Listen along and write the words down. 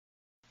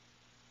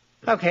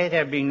Okay,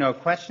 there being no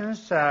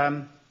questions,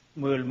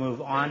 we'll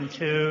move on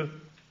to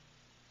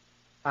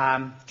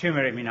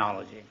tumor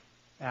immunology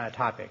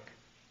topic.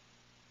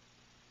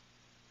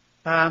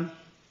 There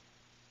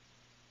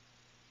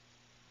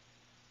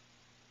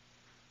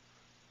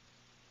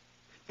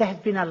has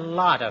been a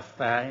lot of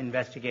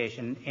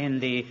investigation in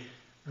the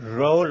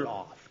role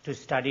of, to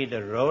study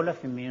the role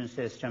of immune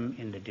system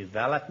in the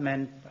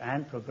development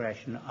and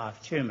progression of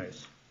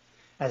tumors.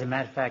 As a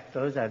matter of fact,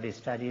 those are the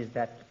studies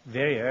that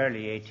very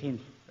early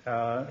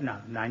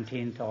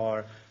 19th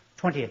or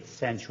 20th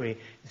century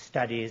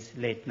studies,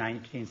 late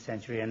 19th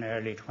century and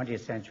early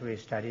 20th century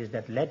studies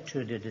that led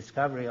to the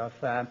discovery of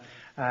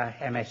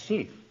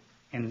MHC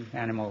in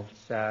animals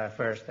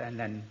first and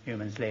then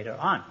humans later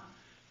on.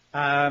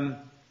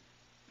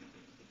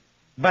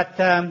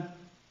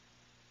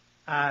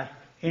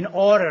 In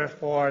order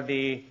for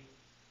the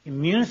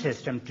immune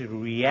system to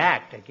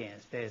react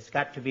against, there's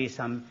got to be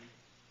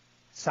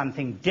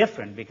something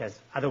different, because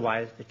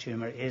otherwise the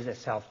tumor is a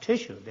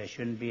self-tissue. There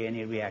shouldn't be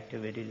any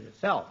reactivity to the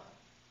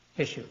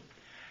self-tissue.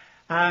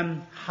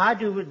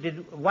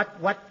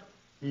 What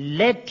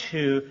led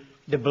to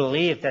the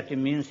belief that the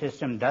immune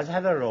system does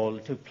have a role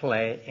to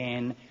play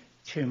in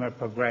tumor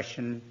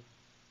progression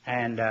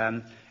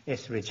and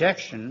its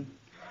rejection,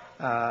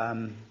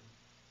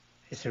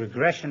 its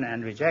regression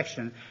and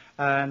rejection,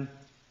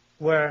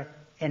 were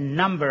a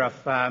number of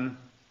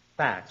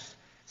facts.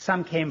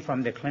 Some came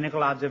from the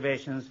clinical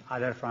observations,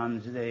 other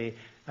from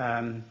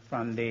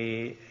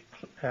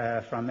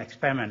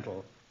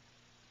experimental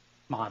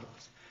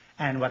models.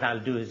 And what I'll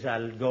do is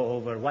I'll go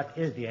over what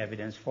is the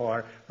evidence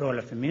for role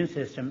of immune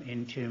system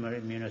in tumor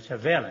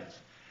immunosurveillance.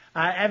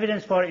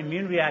 Evidence for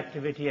immune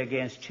reactivity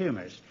against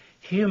tumors.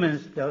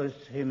 Those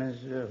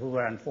humans who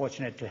were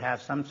unfortunate to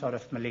have some sort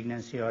of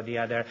malignancy or the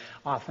other,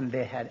 often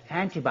they had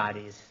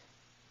antibodies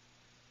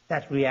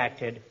that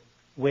reacted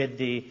with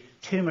the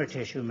tumor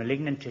tissue,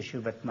 malignant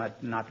tissue, but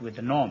not with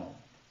the normal.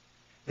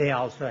 They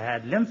also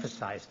had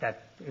lymphocytes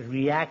that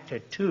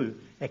reacted to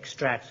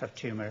extracts of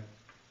tumor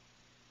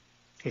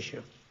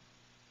tissue.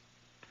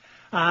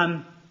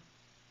 We're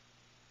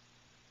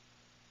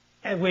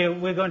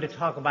going to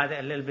talk about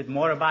a little bit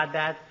more about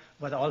that,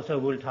 but also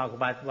we'll talk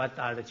about what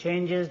are the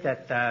changes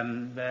that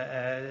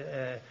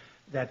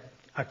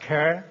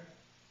occur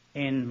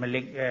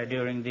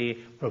during the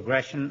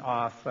progression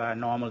of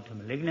normal to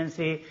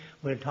malignancy.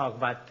 We'll talk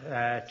about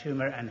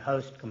tumor and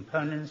host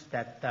components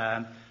that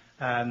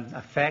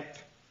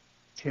affect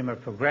tumor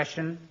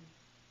progression,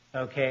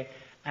 okay?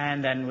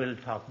 And then we'll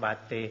talk about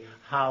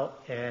how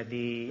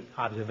the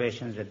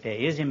observations that there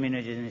is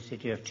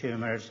immunogenicity of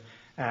tumors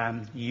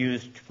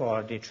used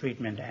for the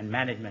treatment and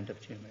management of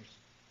tumors.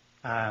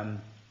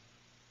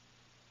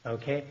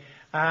 Okay.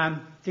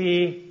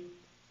 The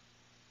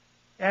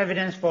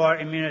evidence for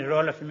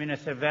role of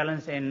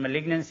immunosurveillance in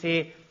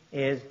malignancy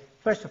is,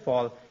 first of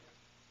all,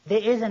 there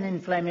is an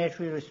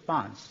inflammatory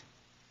response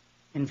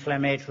in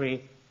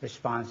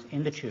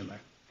the tumor.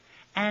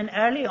 And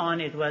early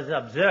on it was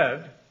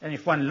observed, and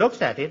if one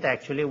looks at it,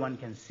 actually one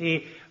can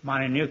see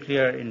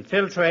mononuclear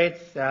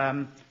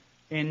infiltrates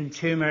in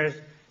tumors,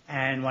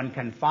 and one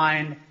can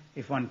find,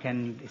 if one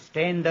can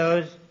stain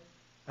those,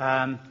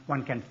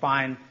 one can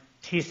find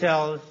T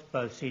cells,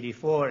 both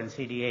CD4 and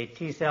CD8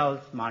 T cells,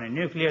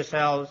 mononuclear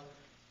cells,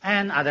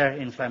 and other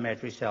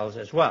inflammatory cells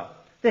as well.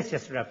 This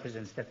just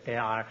represents that they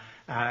are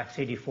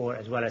CD4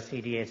 as well as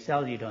CD8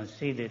 cells. You don't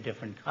see the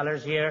different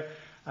colors here,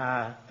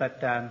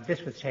 but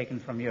this was taken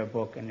from your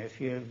book, and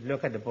if you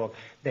look at the book,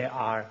 there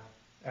are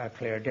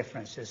clear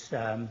differences,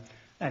 and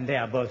they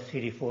are both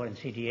CD4 and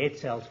CD8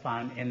 cells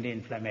found in the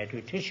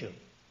inflammatory tissue.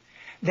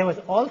 There was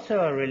also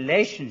a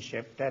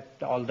relationship that,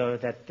 although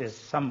that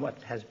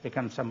has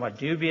become somewhat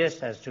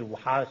dubious as to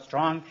how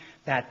strong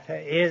that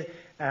is,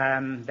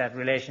 that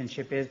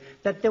relationship is,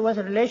 that there was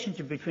a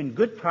relationship between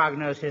good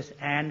prognosis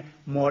and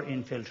more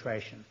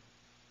infiltration.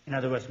 In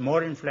other words,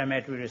 more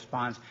inflammatory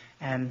response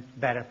and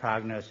better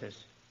prognosis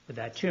for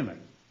that tumor.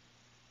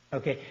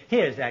 Okay,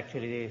 here's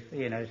actually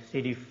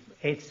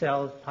CD8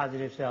 cells,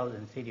 positive cells,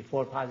 and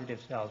CD4 positive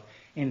cells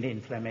in the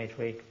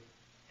inflammatory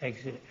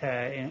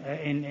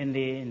in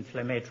the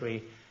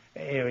inflammatory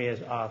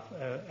areas of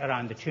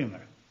around the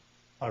tumor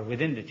or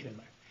within the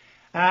tumor.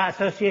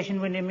 Association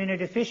with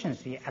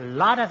immunodeficiency. A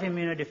lot of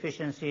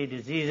immunodeficiency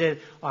diseases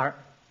are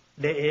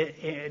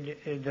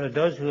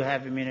those who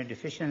have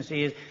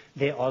immunodeficiencies.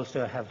 They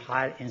also have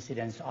higher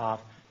incidence of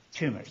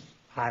tumors,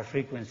 higher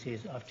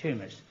frequencies of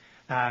tumors.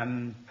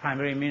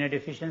 Primary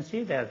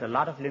immunodeficiency. There's a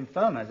lot of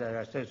lymphomas that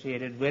are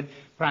associated with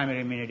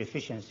primary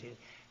immunodeficiency.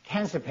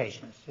 Cancer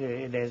patients.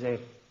 There's a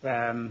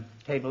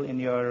table in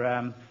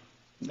your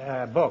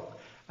book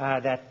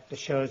that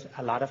shows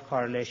a lot of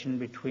correlation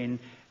between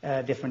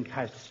different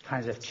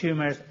kinds of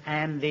tumors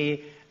and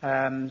the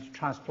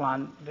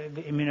transplant,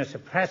 the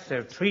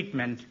immunosuppressive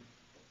treatment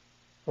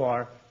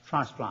for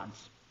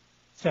transplants.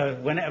 So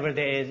whenever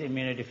there is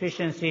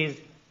immunodeficiencies,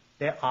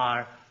 there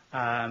are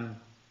one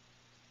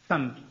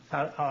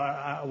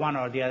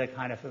or the other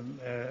kind of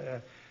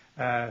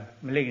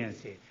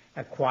malignancy.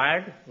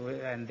 acquired,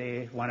 and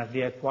one of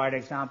the acquired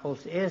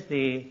examples is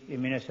the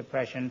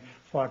immunosuppression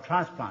for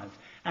transplants.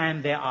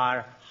 And there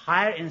are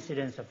higher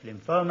incidence of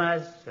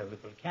lymphomas,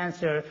 cervical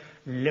cancer,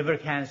 liver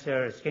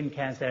cancer, skin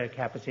cancer,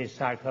 Kaposi's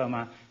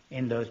sarcoma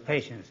in those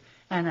patients.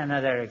 And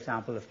another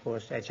example, of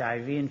course,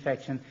 HIV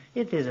infection.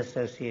 It is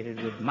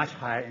associated with much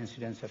higher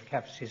incidence of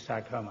Kaposi's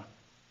sarcoma.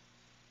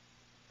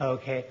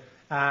 Okay.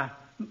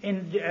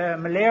 In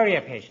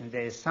malaria patients,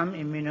 there is some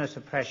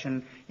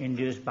immunosuppression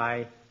induced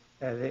by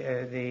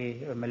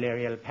the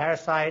malarial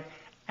parasite,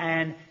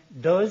 and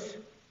those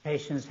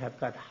patients have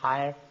got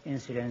higher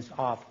incidence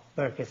of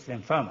Burkitt's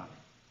lymphoma,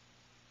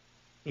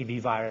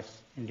 EB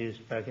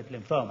virus-induced Burkitt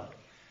lymphoma.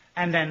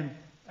 And then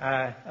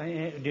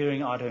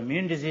during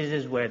autoimmune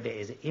diseases where there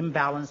is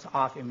imbalance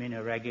of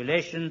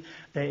immunoregulation,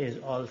 there is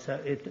also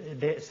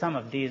some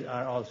of these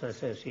are also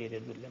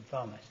associated with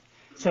lymphomas.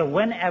 So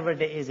whenever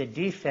there is a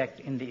defect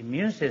in the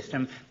immune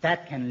system,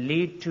 that can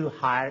lead to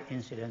higher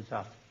incidence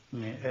of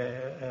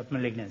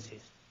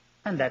malignancies.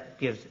 And that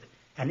gives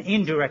an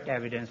indirect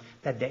evidence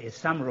that there is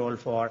some role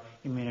for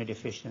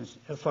immunodeficiency,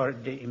 for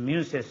the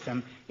immune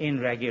system in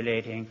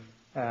regulating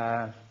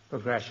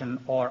progression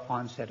or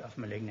onset of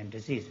malignant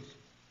diseases.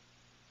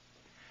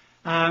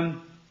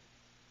 Then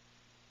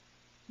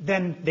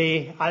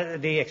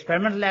the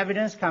experimental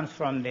evidence comes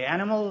from the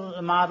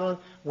animal model,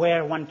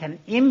 where one can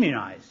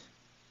immunize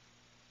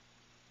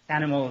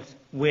animals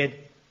with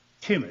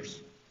tumors.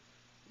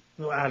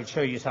 I'll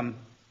show you some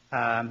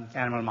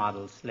animal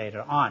models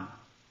later on,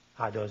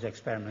 how those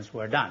experiments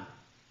were done.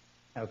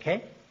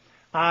 Okay?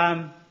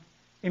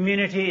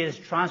 Immunity is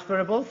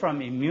transferable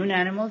from immune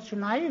animals to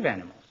naive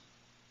animals.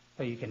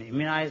 So you can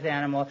immunize the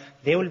animal.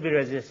 They will be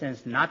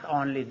resistant, not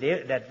only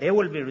that they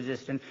will be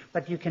resistant,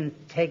 but you can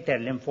take their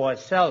lymphoid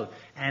cell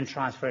and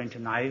transfer into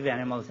naive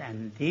animals,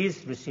 and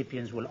these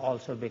recipients will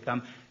also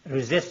become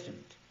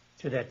resistant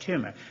to their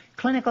tumor.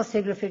 Clinical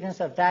significance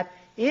of that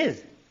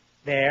is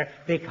there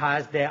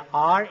because there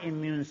are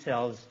immune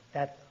cells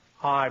that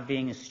are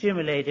being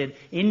stimulated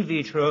in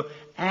vitro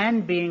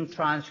and being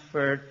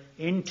transferred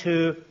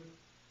into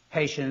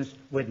patients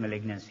with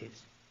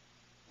malignancies.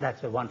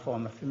 That's one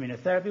form of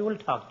immunotherapy. We'll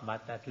talk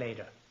about that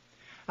later.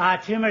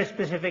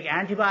 Tumor-specific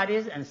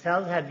antibodies and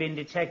cells have been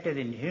detected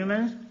in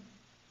humans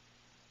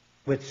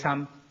with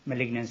some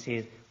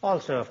malignancies.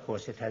 Also, of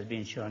course, it has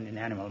been shown in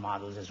animal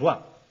models as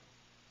well.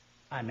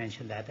 I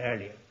mentioned that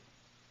earlier.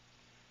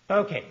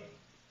 Okay.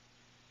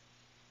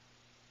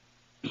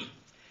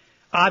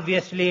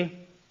 Obviously,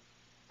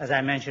 as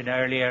I mentioned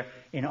earlier,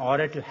 in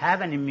order to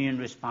have an immune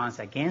response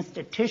against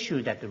a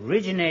tissue that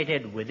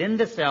originated within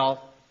the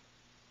cell,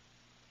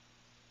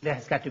 there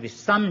has got to be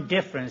some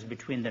difference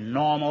between the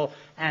normal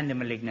and the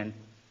malignant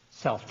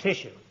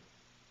self-tissue.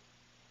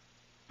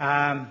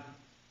 And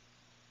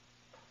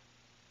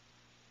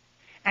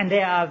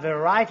there are a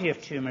variety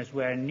of tumors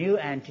where new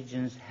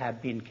antigens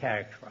have been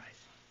characterized.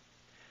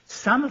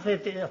 Some of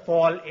it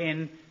fall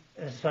in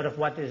sort of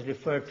what is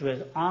referred to as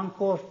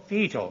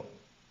oncofetal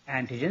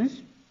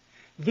antigens.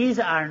 These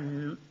are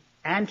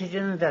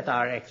antigens that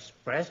are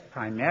expressed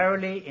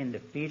primarily in the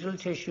fetal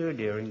tissue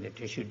during the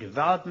tissue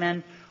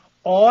development,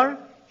 or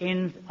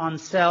on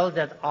cells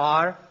that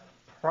are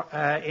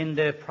in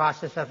the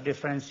process of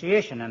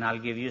differentiation, and I'll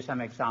give you some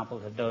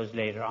examples of those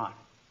later on.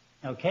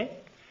 Okay?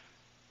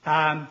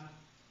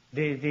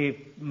 The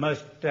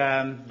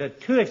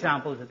two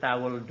examples that I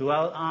will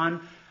dwell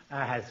on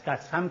has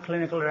got some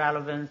clinical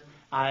relevance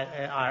are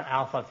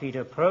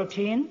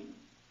alpha-fetoprotein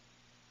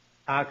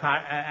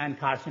and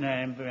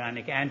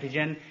carcinoembryonic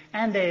antigen,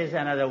 and there is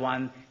another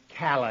one,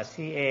 CALA,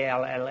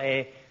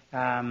 C-A-L-L-A,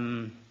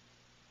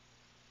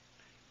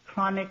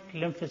 chronic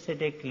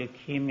lymphocytic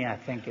leukemia, I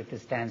think it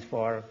stands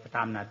for, but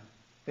I'm not,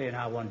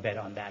 I won't bet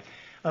on that.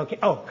 Okay.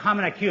 Oh,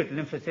 common acute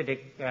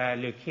lymphocytic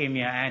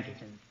leukemia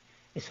antigen.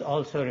 It's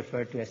also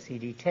referred to as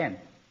CD10.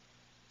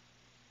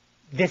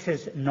 This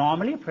is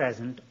normally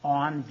present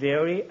on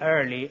very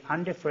early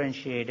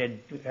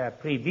undifferentiated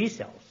pre-B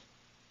cells.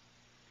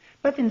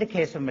 But in the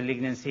case of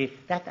malignancy,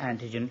 that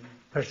antigen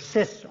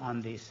persists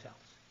on these cells.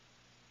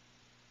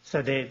 So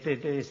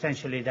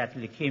essentially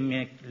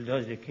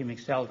those leukemic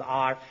cells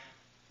are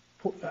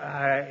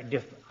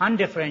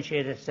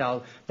undifferentiated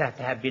cells that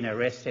have been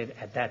arrested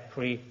at that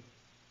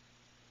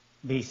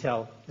pre-B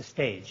cell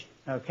stage.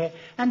 Okay?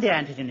 And the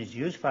antigen is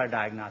used for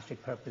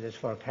diagnostic purposes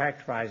for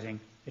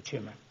characterizing the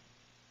tumor,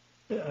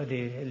 the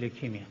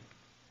leukemia.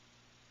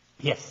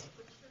 Yes.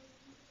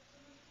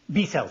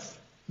 B cells.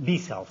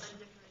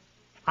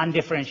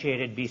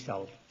 Undifferentiated B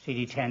cells.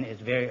 CD10 is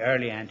very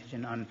early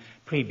antigen on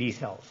pre-B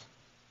cells.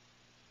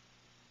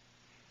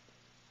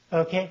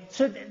 Okay,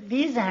 so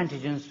these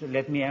antigens,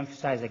 let me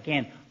emphasize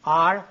again,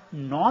 are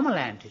normal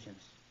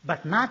antigens,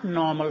 but not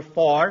normal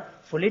for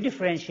fully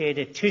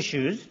differentiated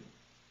tissues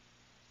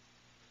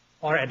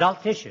or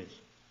adult tissues.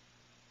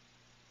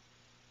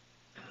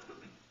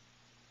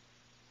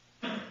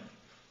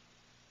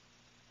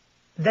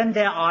 Then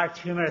there are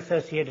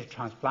tumor-associated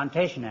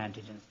transplantation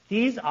antigens.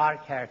 These are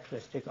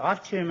characteristic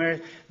of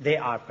tumors. They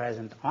are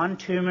present on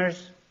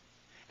tumors,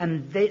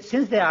 And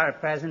since they are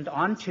present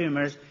on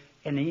tumors,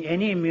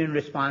 any immune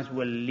response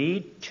will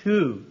lead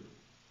to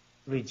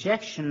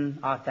rejection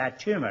of that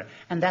tumor.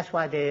 And that's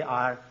why they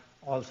are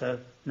also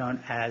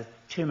known as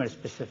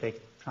tumor-specific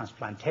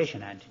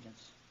transplantation antigens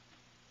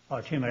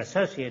or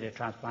tumor-associated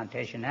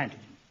transplantation antigens.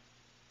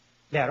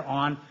 They're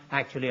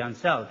actually on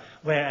cells,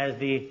 whereas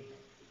the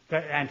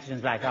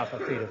antigens like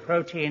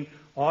alpha-fetoprotein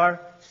or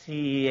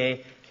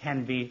CEA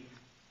can be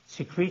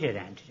secreted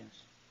antigens.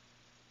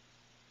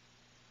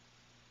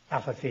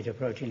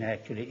 Alpha-fetoprotein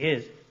actually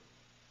is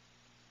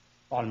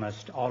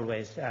almost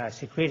always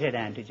secreted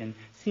antigen.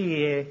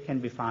 CEA can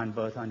be found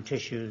both on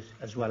tissues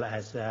as well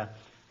as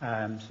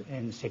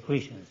in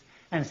secretions.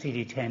 And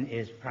CD10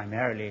 is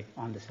primarily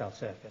on the cell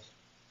surface.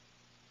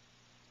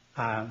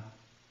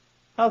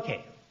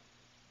 Okay.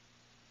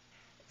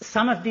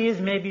 Some of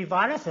these may be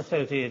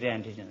virus-associated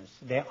antigens.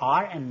 There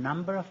are a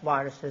number of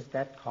viruses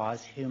that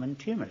cause human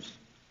tumors.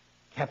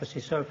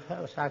 Kaposi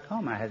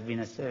sarcoma has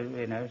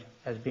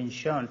been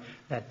shown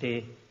that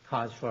the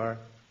cause for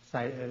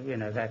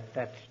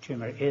that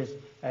tumor is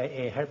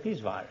a herpes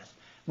virus.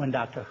 When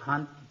Dr.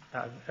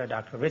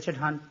 Richard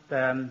Hunt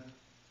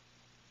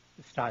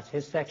starts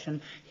his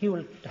section, he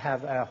will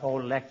have a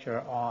whole lecture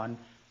on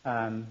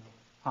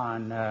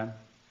oncogenic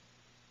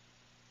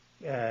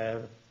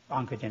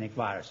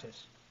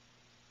viruses.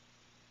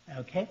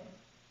 Okay?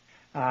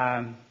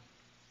 Human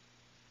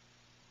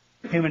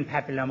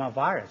papilloma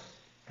virus.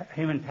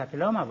 Human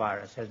papilloma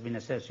virus has been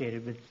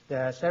associated with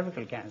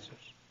cervical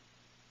cancers.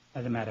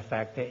 As a matter of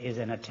fact, there is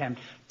an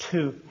attempt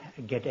to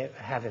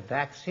have a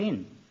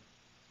vaccine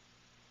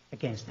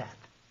against that.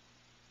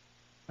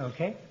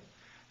 Okay?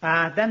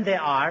 Then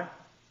there are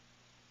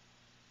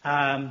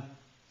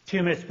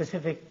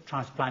tumor-specific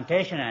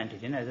transplantation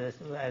antigen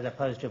as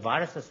opposed to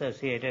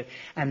virus-associated,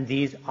 and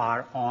these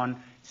are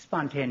on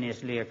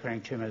spontaneously occurring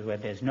tumors where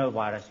there's no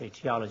virus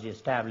etiology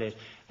established.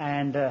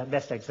 And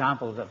best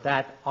examples of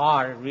that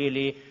are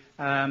really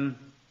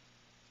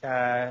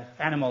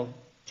animal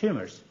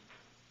tumors,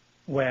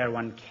 where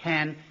one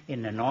can,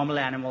 in a normal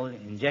animal,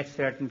 inject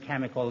certain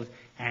chemicals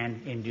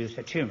and induce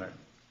a tumor.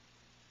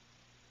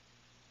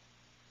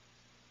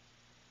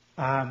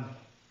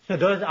 So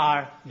those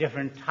are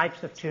different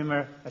types of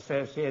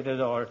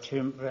tumor-associated or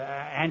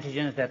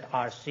antigens that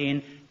are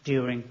seen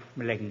during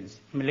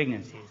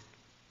malignancies.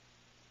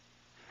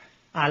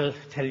 I'll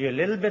tell you a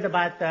little bit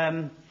about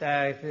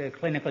the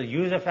clinical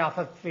use of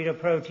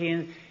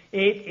alpha-fetoproteins.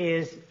 It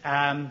is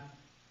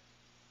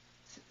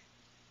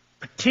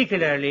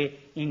particularly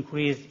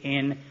increased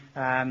in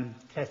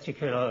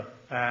testicular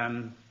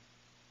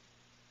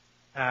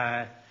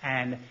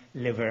and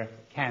liver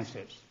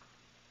cancers.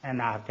 And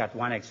I've got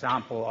one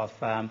example of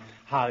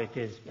how it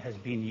has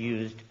been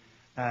used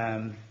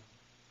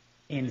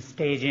in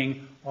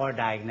staging or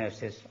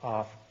diagnosis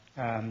of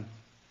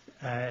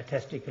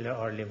testicular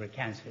or liver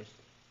cancers.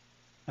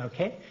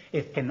 Okay?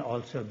 It can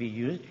also be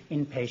used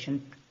in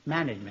patient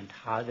management,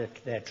 how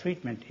their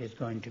treatment is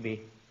going to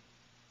be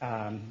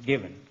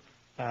given.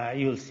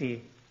 You'll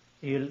see,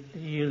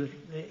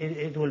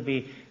 it will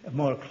be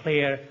more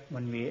clear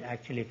when we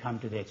actually come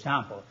to the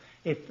example.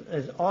 It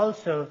is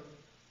also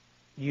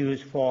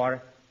used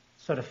for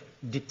sort of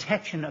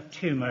detection of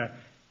tumor,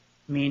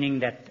 meaning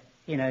that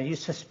you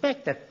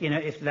suspect that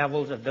if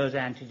levels of those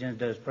antigens,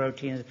 those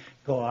proteins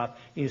go up,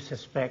 you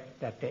suspect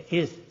that there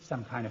is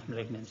some kind of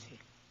malignancy,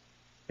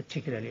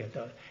 particularly of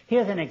those.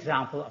 Here's an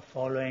example of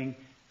following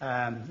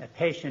a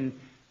patient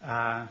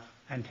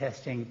and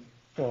testing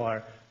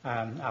for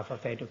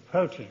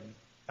alpha-fetoprotein.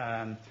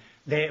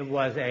 There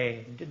was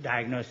a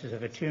diagnosis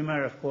of a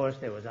tumor, of course.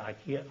 There was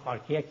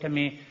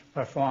archaeectomy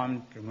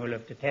performed, removal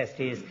of the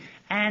testes.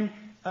 And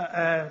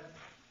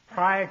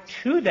prior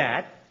to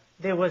that,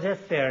 there was a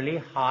fairly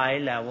high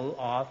level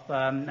of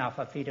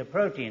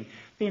alpha-fetoprotein.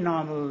 The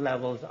normal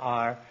levels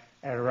are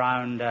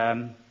around,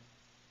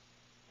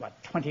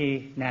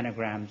 20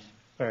 nanograms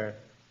per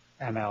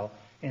ml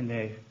in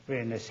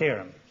the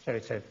serum. So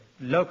it's a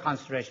low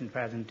concentration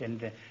present in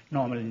the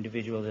normal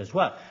individuals as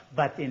well.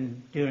 But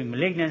during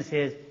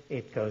malignancies,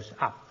 it goes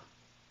up.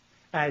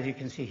 As you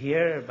can see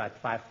here, about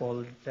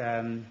fivefold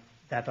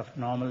that of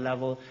normal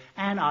level.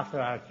 And after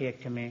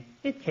archaeectomy,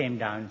 it came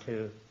down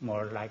to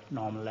more like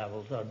normal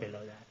levels or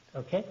below that.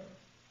 Okay?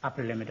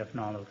 Upper limit of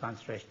normal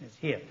concentration is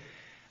here.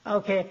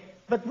 Okay,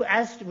 but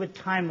as with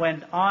time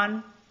went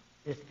on,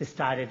 this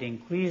started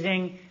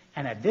increasing.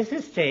 And at this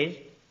stage,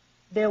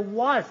 there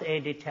was a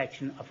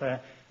detection of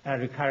a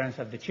recurrence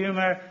of the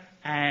tumor,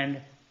 and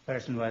the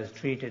person was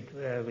treated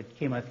with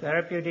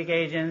chemotherapeutic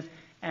agents,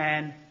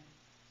 and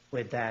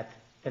with that,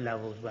 the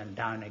levels went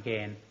down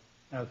again,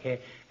 okay,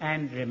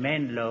 and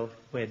remained low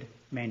with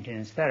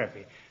maintenance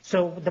therapy.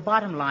 So the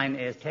bottom line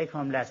is,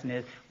 take-home lesson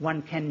is,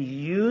 one can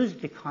use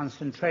the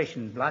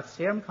concentration, blood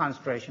serum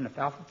concentration of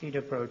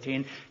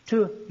alpha-fetoprotein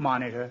to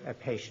monitor a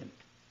patient.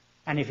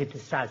 And if it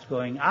starts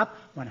going up,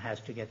 one has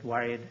to get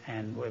worried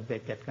and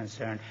get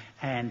concerned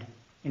and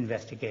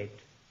investigate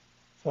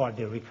for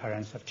the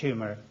recurrence of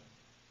tumor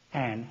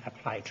and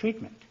apply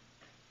treatment.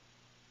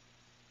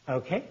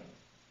 Okay?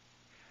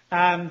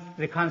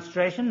 The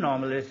concentration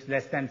normal is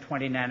less than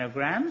 20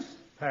 nanograms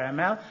per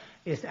ml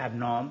is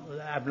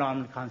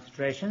abnormal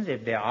concentrations.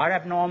 If they are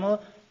abnormal,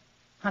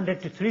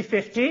 100 to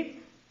 350,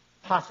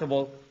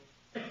 possible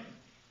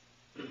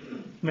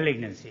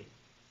malignancy,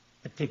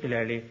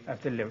 particularly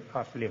of the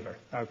liver.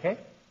 Okay,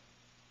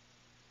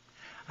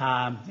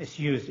 it's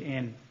used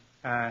in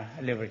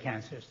liver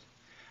cancers.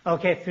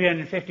 Okay,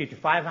 350 to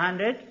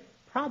 500,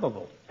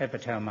 probable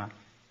hepatoma.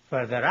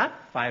 Further up,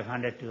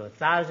 500 to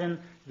 1,000,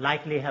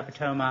 likely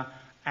hepatoma,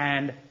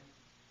 and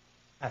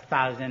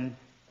 1,000,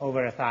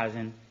 over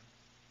 1,000,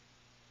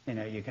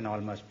 you can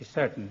almost be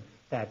certain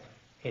that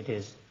it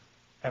is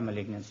a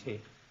malignancy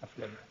of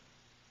liver.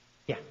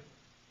 Yeah.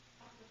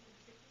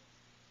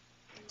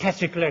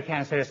 Testicular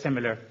cancer is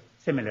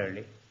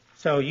similarly.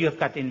 So you've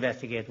got to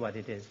investigate what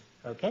it is,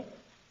 okay?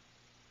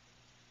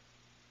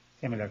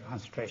 Similar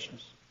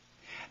concentrations.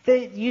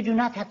 You do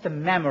not have to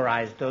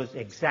memorize those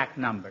exact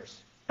numbers,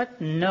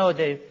 but know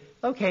that,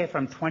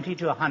 from 20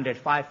 to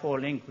 100,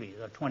 5-fold increase,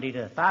 or 20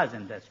 to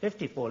 1,000, that's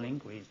 50-fold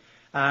increase,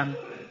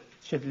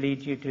 should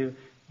lead you to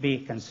be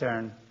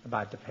concerned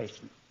about the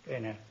patient,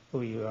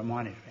 who you are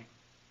monitoring.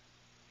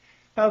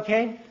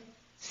 Okay,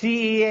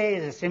 CEA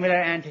is a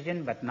similar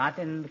antigen, but not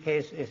in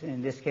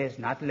this case,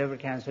 not liver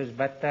cancers,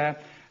 but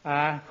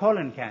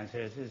colon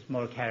cancers is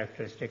more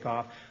characteristic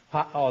of,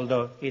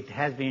 although it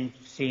has been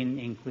seen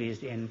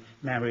increased in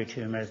mammary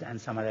tumors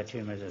and some other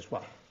tumors as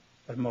well,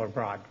 but more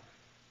broad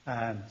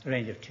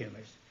range of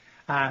tumors.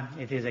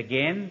 It is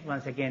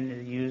once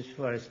again used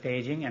for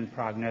staging and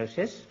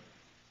prognosis,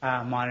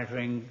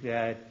 monitoring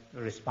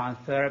response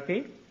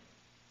therapy,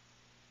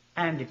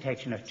 and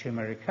detection of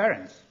tumor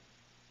recurrence.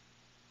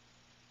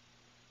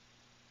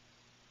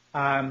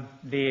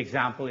 The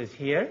example is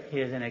here.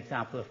 Here's an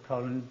example of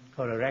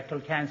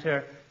colorectal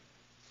cancer.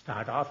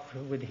 Start off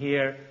with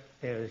here.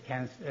 There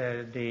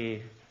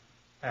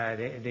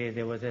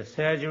was a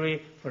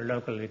surgery for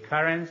local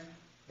recurrence.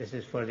 This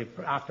is for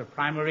after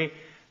primary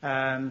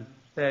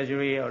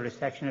surgery or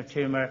resection of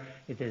tumor.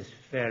 It is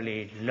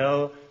fairly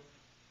low.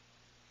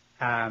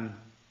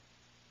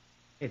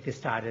 It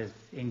started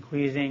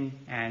increasing,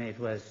 and it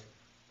was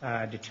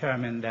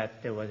determined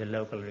that there was a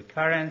local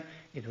recurrence.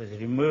 It was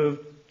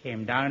removed,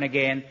 came down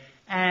again,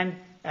 and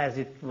as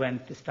it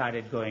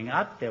started going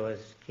up, there was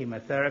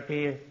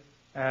chemotherapy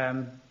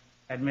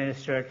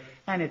administered,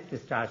 and it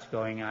starts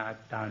going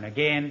down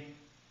again.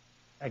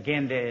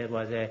 Again, there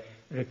was a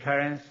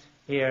recurrence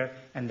here,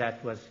 and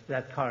that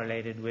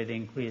correlated with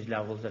increased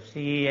levels of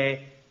CEA.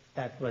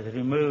 That was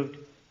removed,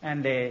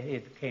 and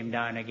it came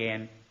down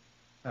again.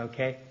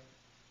 Okay,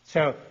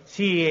 so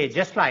CEA,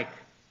 just like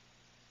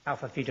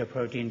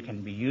alpha-fetoprotein,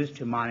 can be used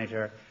to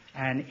monitor,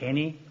 and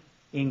any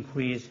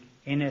increase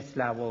in its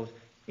levels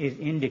is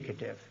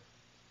indicative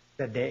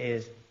that there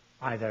is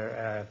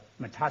either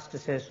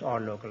metastasis or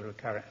local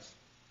recurrence.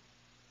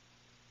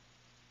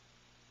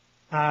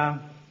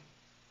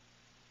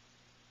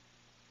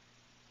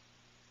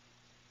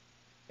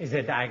 Is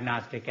a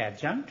diagnostic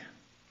adjunct,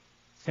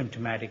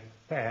 symptomatic,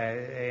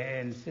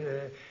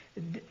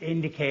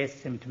 indicates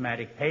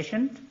symptomatic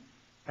patient.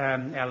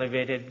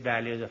 Elevated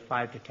values of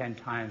 5 to 10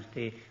 times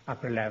the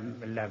upper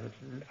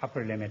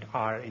limit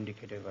are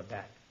indicative of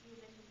that.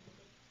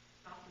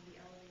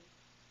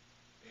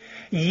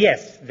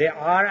 Yes, there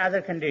are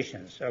other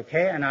conditions,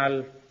 okay, and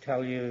I'll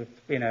tell you,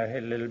 a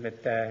little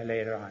bit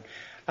later on.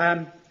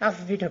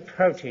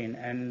 Alpha-fetoprotein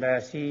and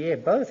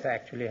CEA both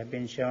actually have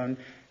been shown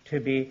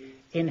to be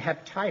in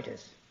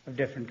hepatitis of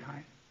different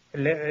kinds.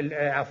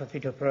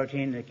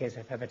 Alpha-fetoprotein in the case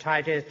of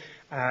hepatitis,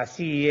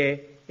 CEA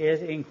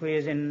is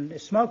increased in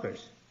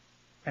smokers,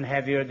 and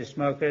heavier the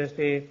smokers,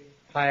 the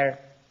higher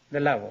the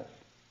levels.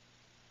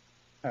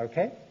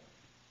 Okay,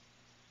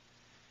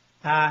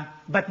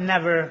 but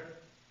never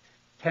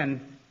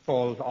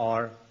tenfold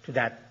or to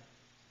that,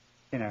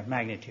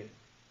 magnitude.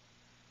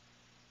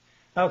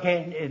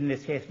 Okay, in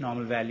this case,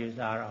 normal values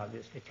are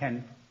obviously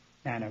 10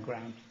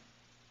 nanograms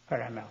per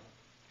ml.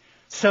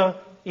 So,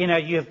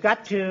 you've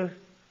got to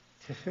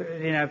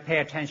pay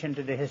attention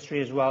to the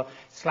history as well.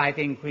 Slight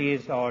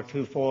increase or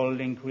twofold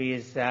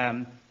increase,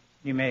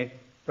 you may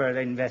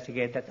further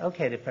investigate that,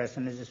 okay, the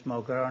person is a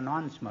smoker or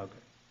non-smoker.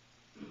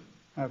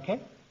 Okay?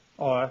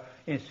 Or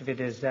if it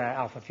is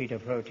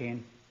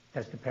alpha-fetoprotein,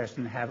 does the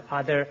person have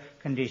other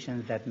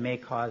conditions that may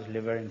cause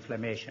liver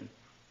inflammation?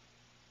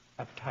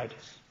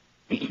 Hepatitis.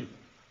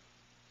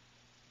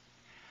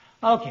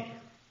 Okay.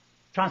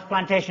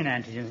 Transplantation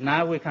antigens.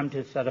 Now we come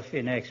to sort of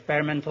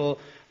experimental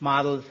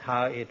models,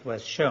 how it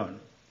was shown.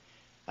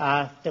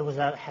 Has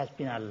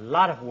been a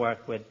lot of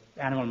work with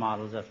animal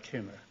models of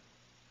tumor.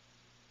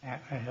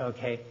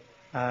 Okay.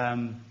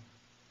 And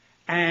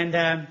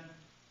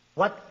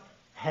what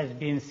has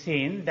been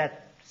seen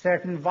that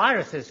certain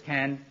viruses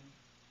can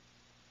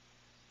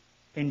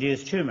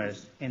induce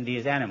tumors in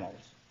these animals.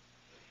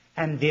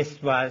 And this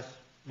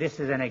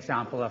is an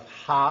example of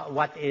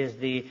what are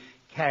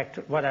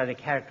the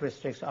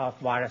characteristics of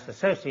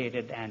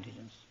virus-associated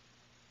antigens.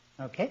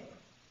 Okay?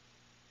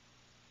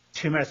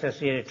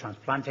 Tumor-associated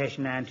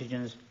transplantation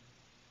antigens,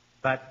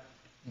 but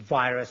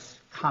virus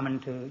common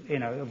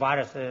to,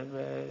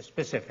 virus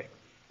specific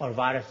or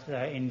virus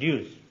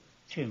induced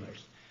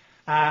tumors.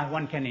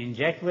 One can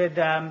inject with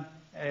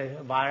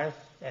virus.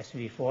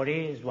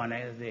 SV40 is one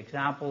of the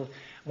examples.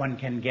 One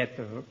can get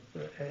the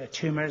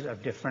tumors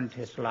of different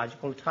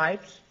histological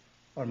types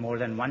or more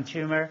than one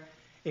tumor.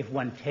 If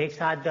one takes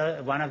out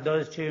one of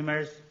those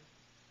tumors,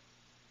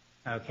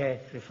 okay,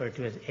 referred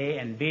to as A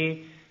and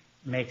B,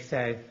 makes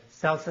a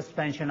cell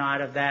suspension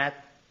out of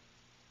that,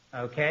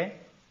 okay,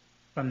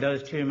 from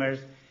those tumors,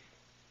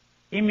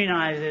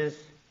 immunizes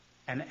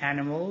an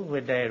animal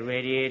with a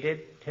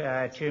radiated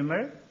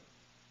tumor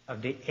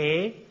of the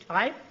A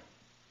type,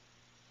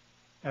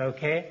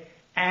 okay,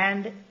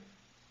 and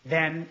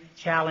then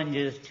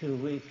challenges 2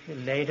 weeks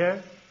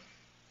later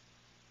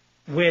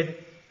with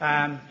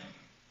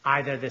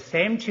either the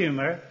same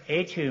tumor,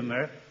 A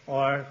tumor,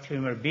 or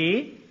tumor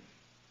B.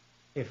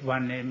 If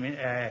one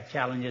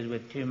challenges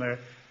with tumor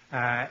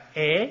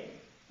A,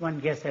 one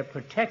gets a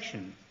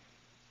protection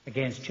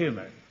against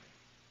tumor.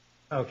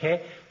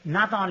 Okay?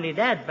 Not only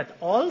that, but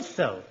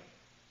also,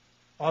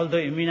 although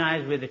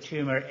immunized with the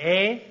tumor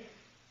A,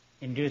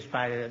 induced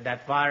by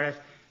that virus,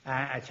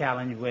 a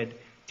challenge with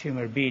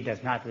tumor B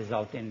does not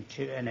result in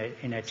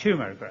a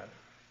tumor growth.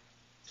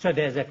 So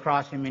there's a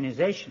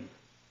cross-immunization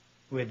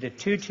with the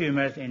two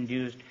tumors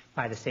induced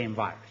by the same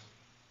virus.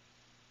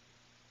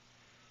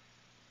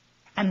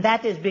 And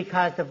that is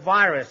because the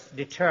virus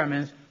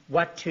determines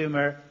what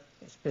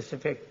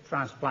tumor-specific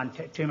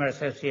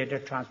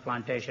tumor-associated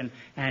transplantation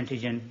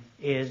antigen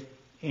is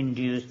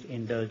induced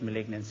in those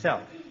malignant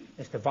cells.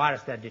 It's the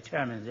virus that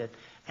determines it,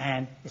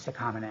 and it's a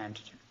common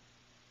antigen.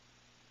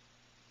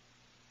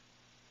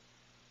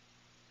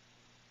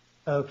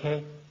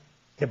 Okay,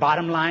 the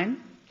bottom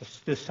line,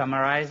 just to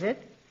summarize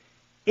it,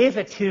 if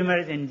a tumor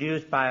is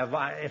induced by a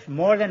virus, if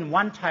more than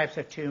one types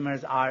of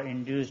tumors are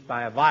induced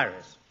by a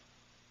virus,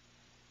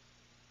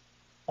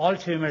 all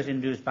tumors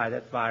induced by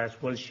that virus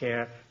will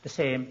share the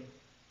same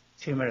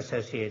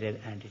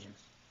tumor-associated antigens.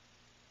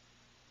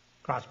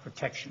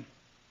 Cross-protection.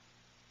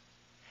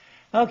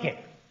 Okay,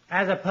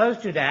 as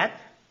opposed to that,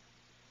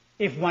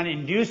 if one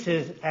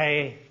induces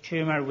a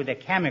tumor with a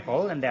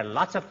chemical, and there are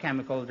lots of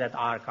chemicals that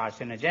are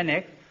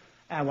carcinogenic,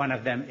 one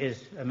of them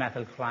is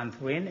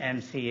methylclanthrine,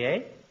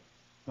 MCA,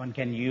 one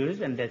can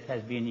use, and that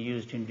has been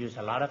used to induce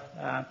a lot of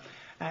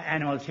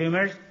animal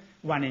tumors.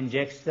 One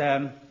injects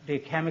the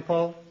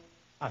chemical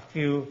a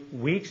few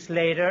weeks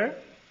later,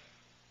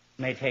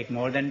 may take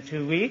more than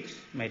 2 weeks,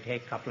 may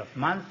take a couple of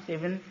months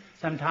even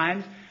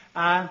sometimes.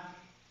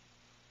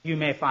 You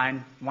may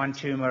find one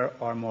tumor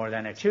or more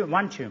than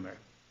one tumor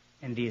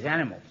in these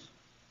animals.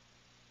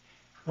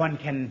 One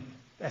can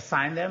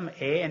assign them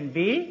A and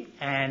B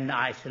and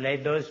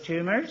isolate those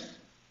tumors,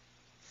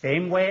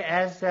 same way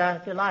as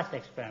the last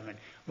experiment.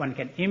 One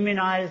can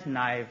immunize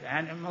naive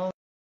animals